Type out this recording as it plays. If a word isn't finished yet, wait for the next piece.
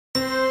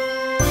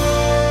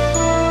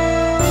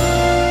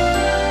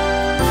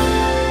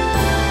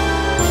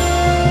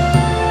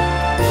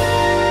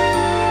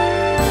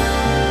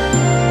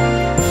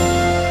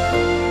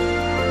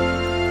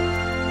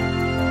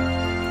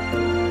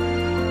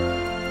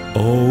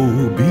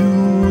Oh,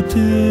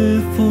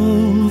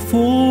 beautiful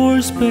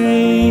for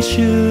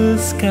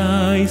spacious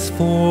skies,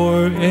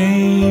 for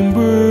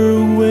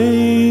amber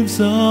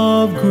waves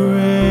of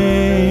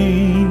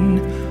grain,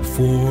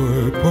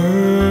 for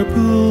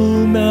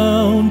purple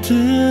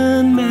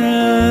mountain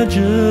majesties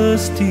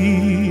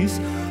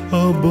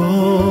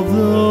above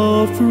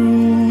the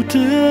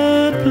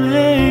fruited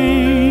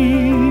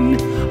plain.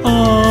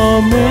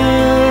 America,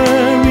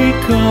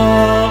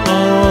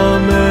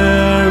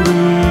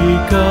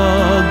 America,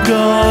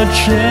 God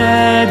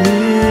shed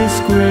His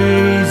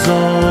grace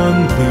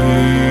on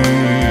thee,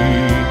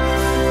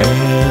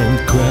 and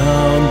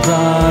crown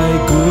thy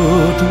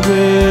good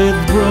with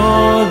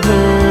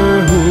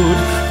brotherhood,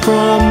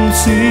 from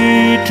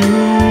sea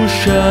to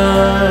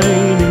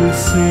shining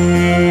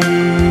sea.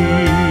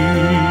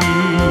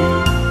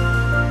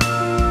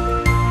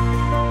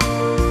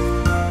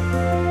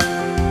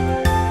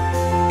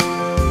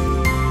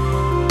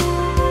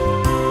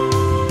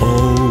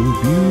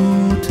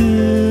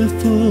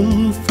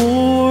 Beautiful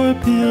for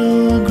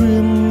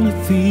pilgrim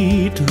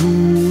feet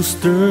who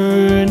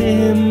stern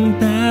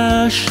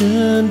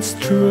impassioned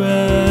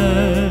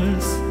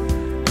stress,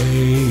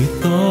 a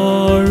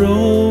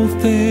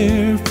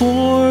thoroughfare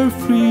for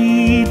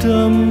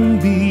freedom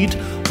beat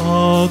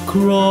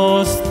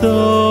across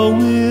the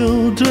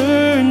wilderness.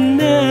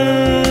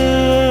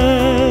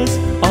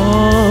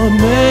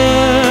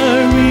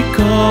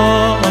 America,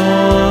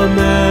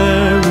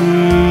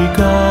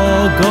 America,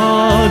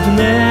 God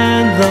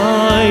man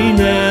thine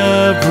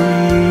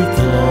every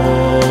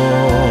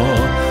flaw,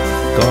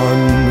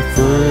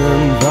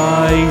 confirm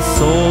thy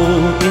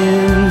soul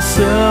in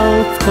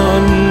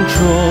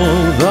self-control,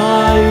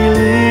 thy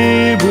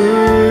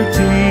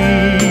liberty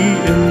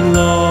in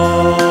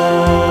love.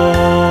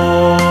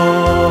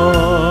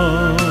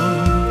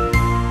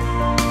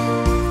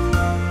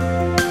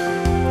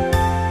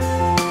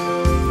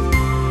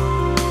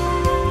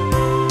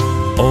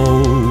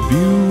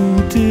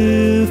 Oh,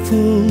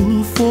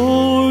 beautiful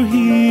for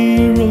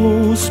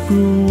heroes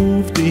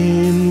proved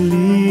in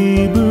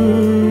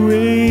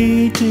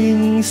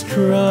liberating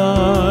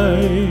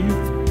strife,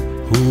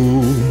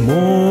 who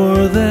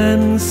more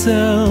than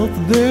self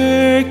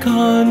their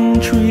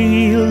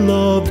country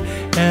loved,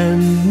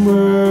 and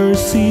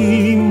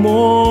mercy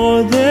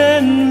more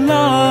than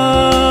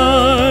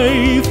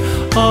life.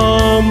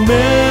 America,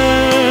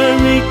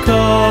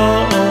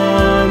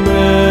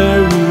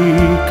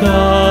 America,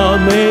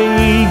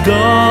 may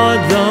God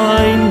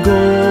thine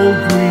gold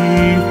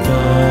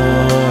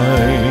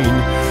refine,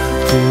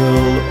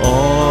 till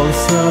all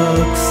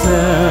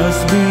success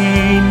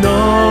be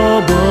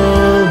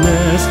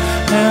nobleness,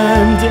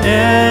 and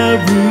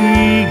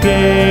every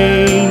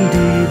gain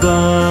divine.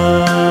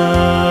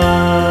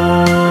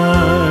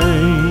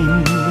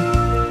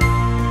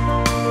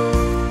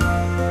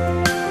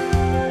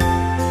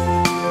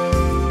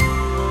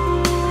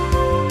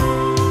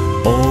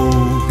 Oh,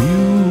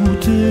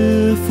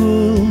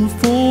 beautiful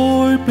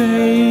for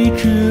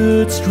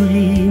patriots'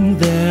 dream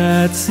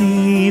that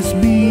sees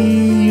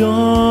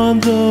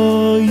beyond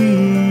the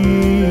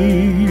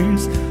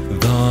years,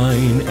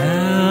 thine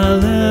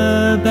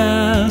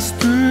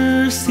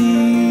alabaster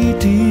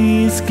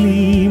cities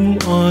gleam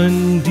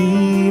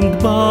undeemed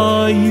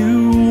by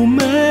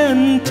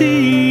human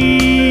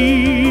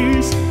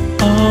tears.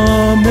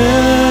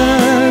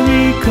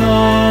 America,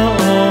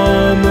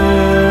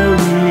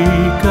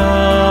 America,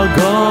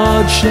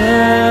 God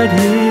shed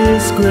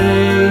His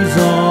grace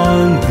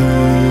on thee,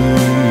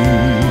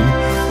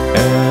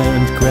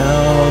 and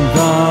crown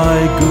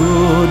thy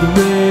good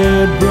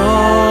with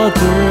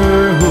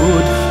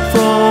brotherhood,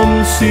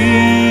 from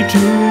sea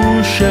to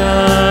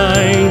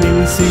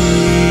shining sea,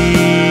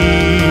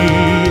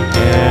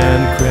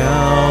 and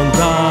crown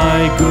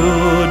thy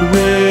good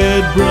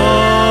with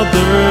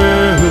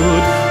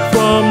brotherhood,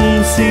 from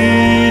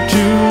sea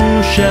to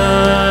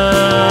shining